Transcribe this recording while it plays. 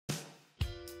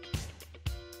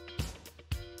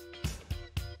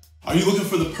Are you looking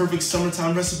for the perfect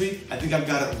summertime recipe? I think I've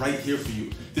got it right here for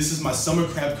you. This is my summer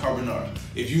crab carbonara.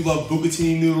 If you love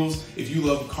bucatini noodles, if you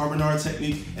love carbonara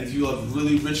technique, and if you love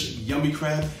really rich, yummy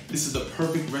crab, this is the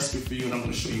perfect recipe for you, and I'm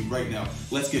gonna show you right now.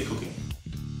 Let's get cooking.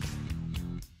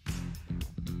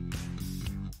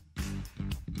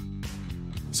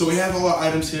 So we have all our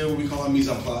items here, what we call our mise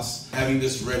en place. Having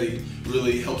this ready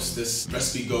really helps this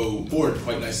recipe go forward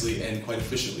quite nicely and quite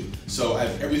efficiently. So I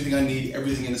have everything I need,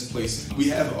 everything in this place. We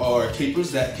have our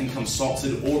capers that can come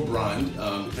salted or brined,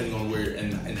 depending on where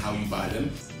and how you buy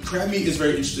them. Crab meat is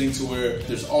very interesting to where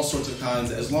there's all sorts of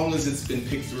kinds. As long as it's been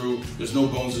picked through, there's no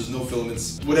bones, there's no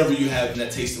filaments. Whatever you have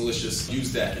that tastes delicious,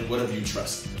 use that and whatever you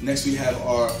trust. Next we have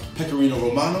our pecorino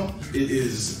romano. It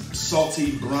is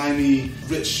salty, briny,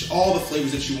 rich, all the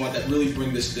flavors that you want that really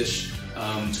bring this dish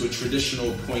to a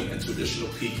traditional point and traditional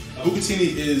peak.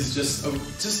 Bucatini is just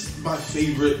my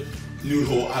favorite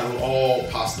noodle out of all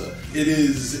pasta. It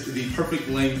is the perfect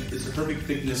length, it's the perfect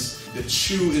thickness, the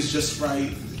chew is just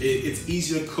right, it's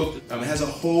easy to cook, it has a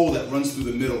hole that runs through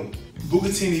the middle.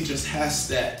 Bucatini just has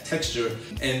that texture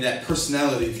and that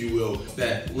personality, if you will,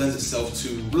 that lends itself to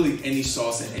really any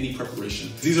sauce and any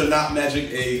preparation. These are not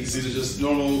magic eggs, these are just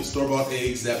normal store-bought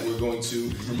eggs that we're going to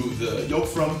remove the yolk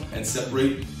from and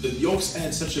separate. The yolks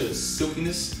add such a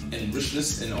silkiness and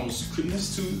richness and almost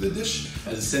creaminess to the dish,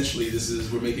 as essentially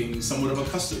we're making somewhat of a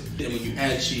custard. And when you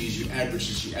add cheese, you add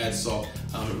richness, you add salt,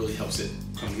 it really helps it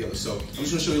come together. So I'm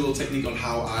just gonna show you a little technique on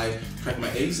how I crack my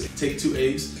eggs. Take 2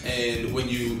 eggs, and when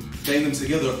you bang them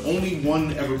together, only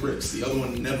one ever breaks. The other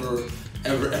one never,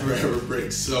 ever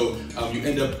breaks. So you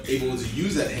end up able to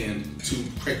use that hand to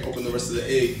crack open the rest of the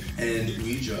egg, and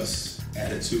we just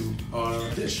add it to our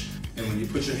dish. And when you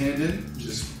put your hand in,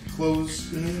 just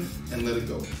close your hand and let it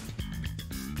go.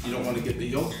 You don't want to get the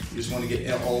yolk, you just want to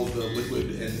get all of the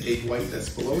liquid and egg white that's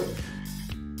below it.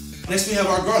 Next we have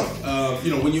our garlic.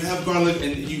 When you have garlic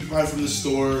and you buy it from the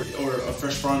store or a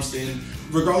fresh farm stand,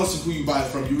 regardless of who you buy it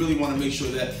from, you really want to make sure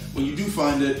that when you do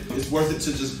find it, it's worth it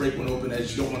to just break one open,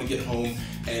 as you don't want to get home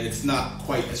and it's not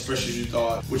quite as fresh as you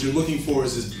thought. What you're looking for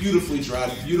is this beautifully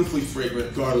dried, beautifully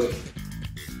fragrant garlic.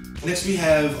 Next we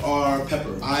have our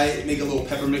pepper. I make a little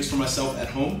pepper mix for myself at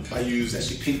home. I use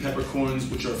actually pink peppercorns,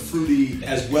 which are fruity,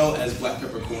 as well as black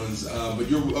peppercorns. But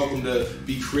you're welcome to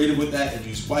be creative with that and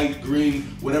use white, green,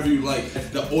 whatever you like.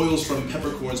 The oils from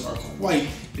peppercorns are quite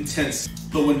intense,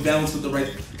 but when balanced with the right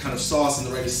kind of sauce and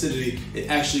the right acidity, it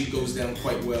actually goes down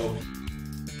quite well.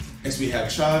 Next we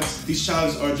have chives. These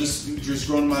chives are just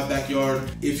grown in my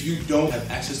backyard. If you don't have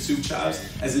access to chives,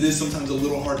 as it is sometimes a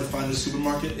little hard to find in the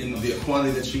supermarket in the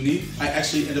quantity that you need, I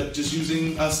actually end up just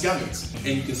using scallions.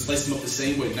 And you can slice them up the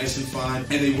same way, nice and fine,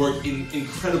 and they work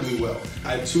incredibly well.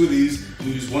 I have 2 of these.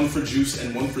 We use one for juice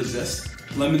and one for zest.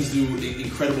 Lemons do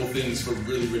incredible things for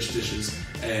really rich dishes,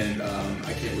 and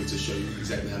I can't wait to show you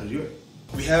exactly how to do it.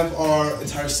 We have our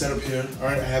entire setup here. All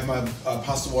right, I have my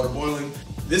pasta water boiling.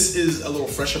 This is a little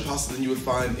fresher pasta than you would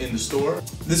find in the store.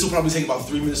 This will probably take about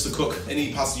 3 minutes to cook.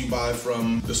 Any pasta you buy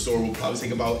from the store will probably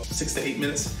take about 6 to 8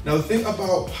 minutes. Now the thing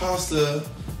about pasta,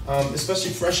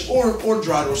 especially fresh or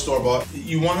dried or store-bought,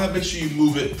 you want to make sure you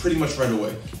move it pretty much right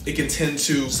away. It can tend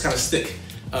to just kind of stick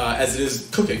as it is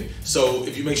cooking. So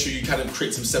if you make sure you kind of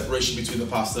create some separation between the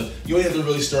pasta, you only have to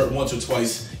really stir it once or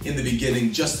twice in the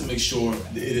beginning just to make sure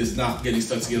it is not getting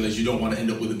stuck together, as you don't want to end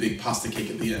up with a big pasta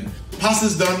cake at the end. The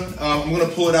pasta's done. I'm gonna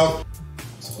pull it out.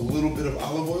 Just a little bit of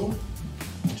olive oil,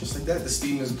 just like that. The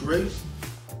steam is great.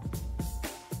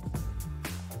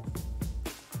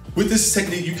 With this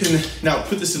technique, you can now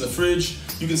put this in the fridge.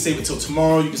 You can save it till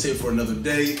tomorrow. You can save it for another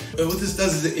day. And what this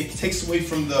does is it takes away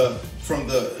from the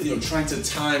trying to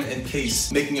time and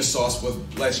pace making a sauce with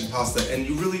blanching pasta, and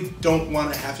you really don't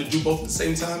want to have to do both at the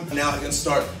same time. Now I can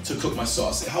start to cook my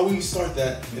sauce. How we start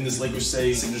that in this Le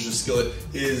Creuset signature skillet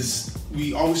is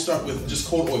we always start with just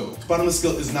cold oil. The bottom of the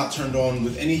skillet is not turned on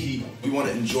with any heat. We want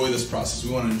to enjoy this process.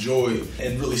 We want to enjoy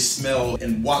and really smell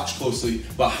and watch closely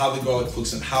about how the garlic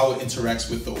cooks and how it interacts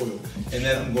with the oil. And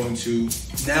then I'm going to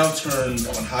now turn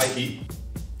on high heat.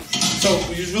 So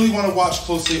you just really want to watch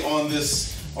closely on this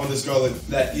garlic,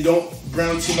 that you don't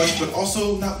brown too much, but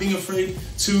also not being afraid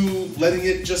to letting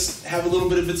it just have a little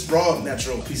bit of its raw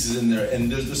natural pieces in there.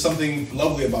 And there's something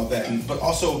lovely about that. But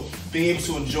also being able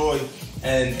to enjoy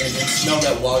and smell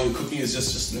that while you're cooking is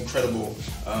just an incredible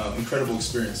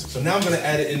experience. So now I'm gonna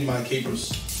add it in my capers.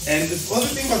 And the other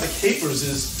thing about the capers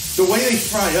is the way they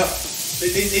fry up.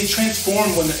 They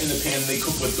transform when they're in the pan and they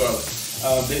cook with garlic.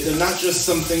 They're not just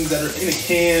some things that are in a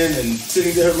can and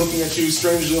sitting there looking at you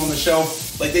strangely on the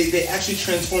shelf. Like they actually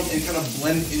transform and kind of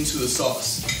blend into the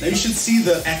sauce. Now you should see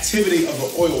the activity of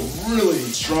the oil really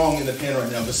strong in the pan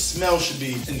right now. The smell should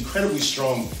be incredibly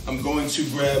strong. I'm going to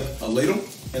grab a ladle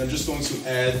and I'm just going to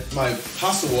add my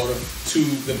pasta water to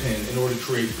the pan in order to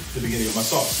create the beginning of my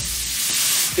sauce.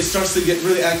 It starts to get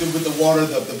really active with the water.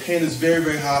 The pan is very,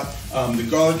 very hot. The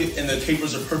garlic and the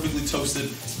capers are perfectly toasted.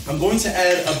 I'm going to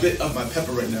add a bit of my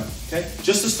pepper right now, okay?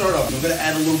 Just to start off, I'm gonna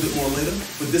add a little bit more later,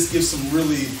 but this gives some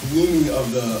really blooming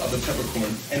of the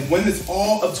peppercorn. And when it's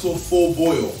all up to a full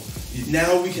boil,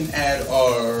 now we can add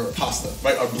our pasta,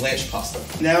 right? Our blanched pasta.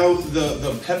 Now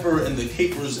the pepper and the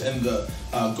capers and the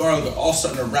garlic are all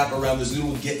starting to wrap around this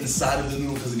noodle, get inside of the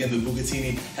noodle, because again, the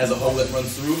bucatini has a hole that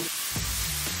runs through.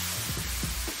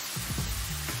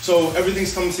 So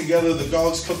everything's coming together, the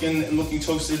garlic's cooking and looking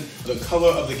toasted. The color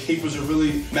of the capers are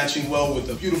really matching well with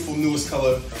the beautiful newest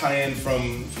color, Cayenne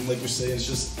from Lake Crusade. It's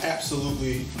just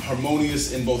absolutely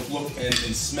harmonious in both look and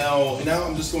smell. And now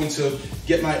I'm just going to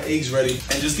get my eggs ready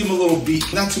and just give them a little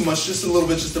beat. Not too much, just a little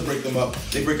bit just to break them up.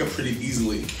 They break up pretty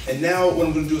easily. And now what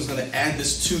I'm gonna do is gonna add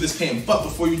this to this pan. But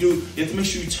before you do, you have to make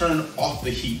sure you turn off the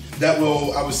heat. That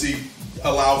will obviously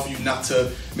allow for you not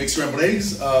to make scrambled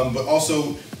eggs, but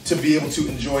also to be able to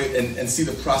enjoy it and see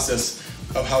the process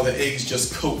of how the eggs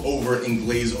just coat over and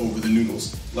glaze over the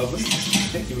noodles. Lovely.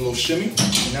 Okay, give it a little shimmy.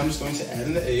 And now I'm just going to add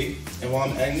in the egg. And while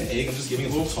I'm adding the egg, I'm just giving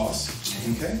it a little toss.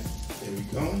 Okay, there we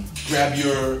go. Grab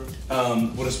your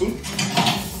wooden spoon. Okay,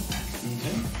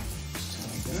 just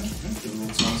like that. Give it a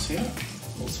little toss here,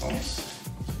 a little toss.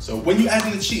 So when you add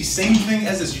in the cheese, same thing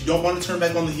as this. You don't want to turn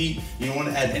back on the heat. You don't want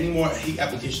to add any more heat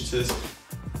application to this.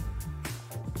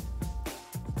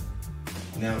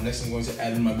 Now, next I'm going to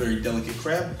add in my very delicate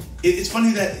crab. It's funny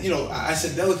that, you know, I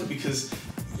said delicate because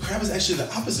crab is actually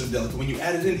the opposite of delicate. When you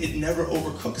add it in, it never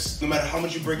overcooks. No matter how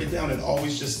much you break it down, it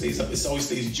always just stays up. It always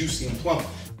stays juicy and plump.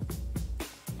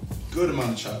 Good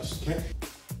amount of chives, okay?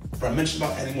 But I mentioned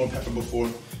about adding more pepper before,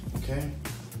 okay?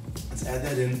 Let's add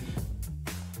that in.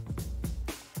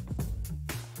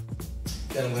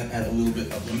 Then I'm gonna add a little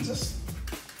bit of lemon zest.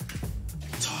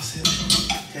 Toss it.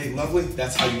 Okay, lovely.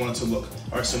 That's how you want it to look.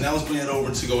 All right, so now let's bring it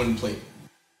over to go in and plate.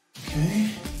 Okay,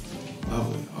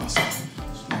 lovely, awesome.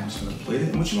 So now I'm just gonna plate it.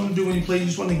 And what you wanna do when you plate, you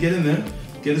just wanna get in there,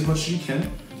 get as much as you can,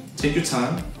 take your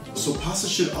time. So pasta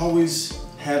should always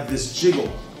have this jiggle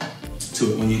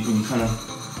to it when you kind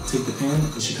of take the pan.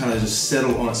 It should kind of just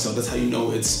settle on itself. That's how you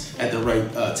know it's at the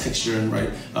right texture and right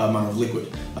amount of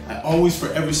liquid. I always, for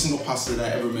every single pasta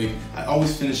that I ever make, I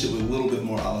always finish it with a little bit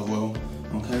more olive oil,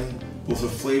 okay? Both for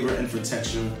flavor and for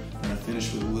texture. And I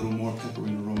finish with a little more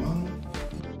pecorino romano.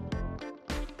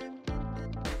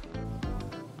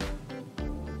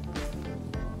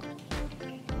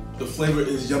 The flavor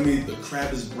is yummy, the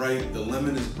crab is bright, the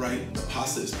lemon is bright, the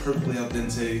pasta is perfectly al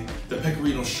dente. The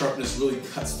pecorino sharpness really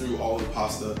cuts through all the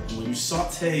pasta. When you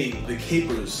saute the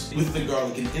capers with the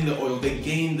garlic and in the oil, they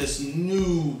gain this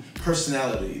new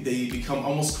personality. They become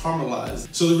almost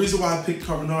caramelized. So the reason why I picked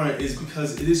carbonara is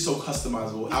because it is so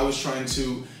customizable. I was trying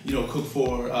to, you know, cook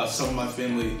for some of my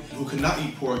family who could not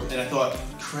eat pork, and I thought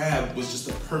crab was just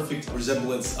a perfect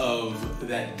resemblance of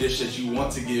that dish that you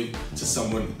want to give to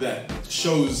someone that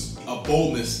shows a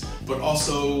boldness, but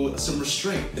also some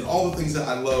restraint, and all the things that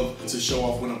I love to show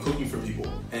off when I'm cooking for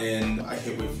people. And I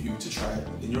can't wait for you to try it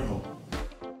in your home.